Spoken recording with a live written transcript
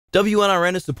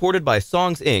WNRN is supported by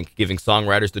Songs Inc., giving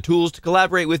songwriters the tools to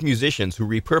collaborate with musicians who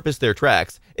repurpose their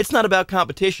tracks. It's not about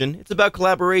competition, it's about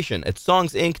collaboration at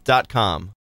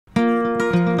songsinc.com.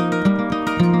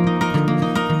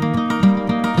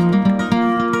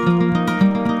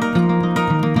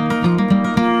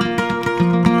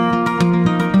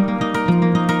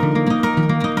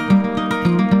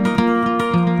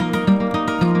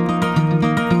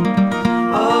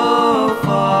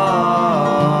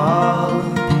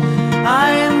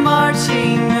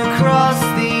 Across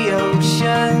the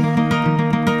ocean,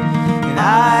 and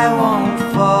I won't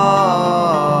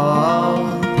fall.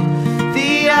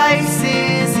 The ice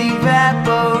is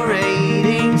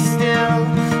evaporating still.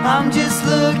 I'm just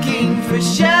looking for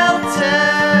shelter.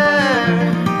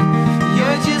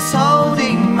 You're just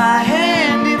holding my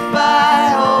hand. If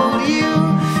I hold you,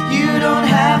 you don't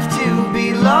have to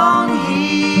be long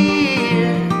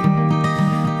here,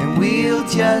 and we'll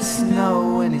just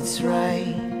know when it's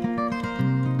right.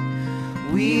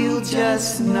 We'll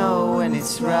just know when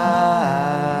it's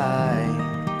right.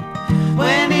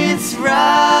 When it's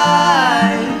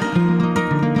right.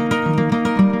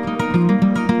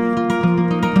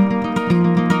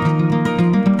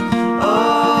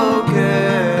 Oh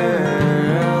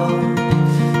girl,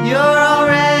 you're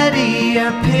already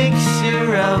a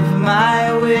picture of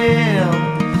my will.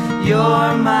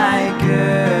 You're my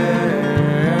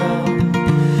girl.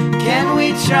 Can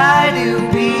we try to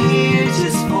be here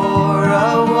just for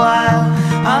a while?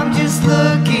 I'm just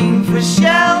looking for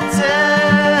shelter.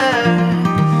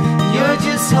 You're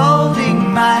just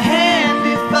holding my hand.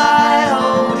 If I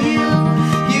hold you,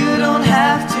 you don't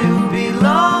have to be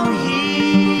long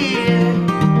here,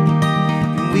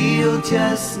 and we'll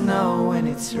just know when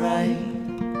it's right.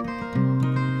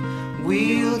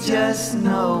 We'll just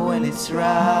know when it's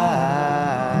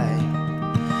right.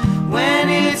 When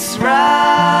it's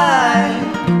right.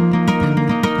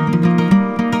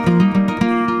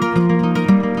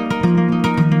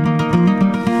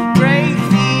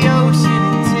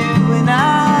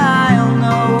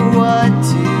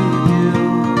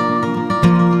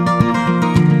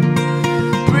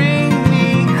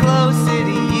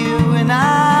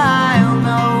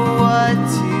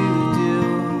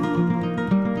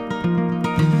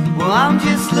 Well, I'm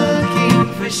just looking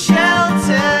for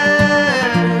shelter.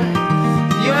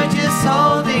 You're just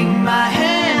holding my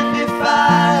hand. If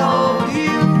I hold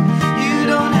you, you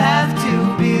don't have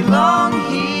to be long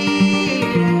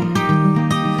here,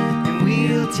 and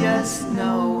we'll just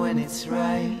know when it's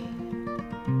right.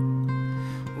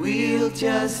 We'll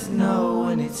just know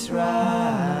when it's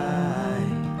right.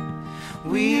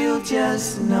 We'll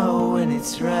just know when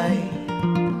it's right.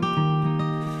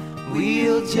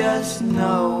 We'll just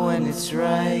know when it's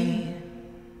right.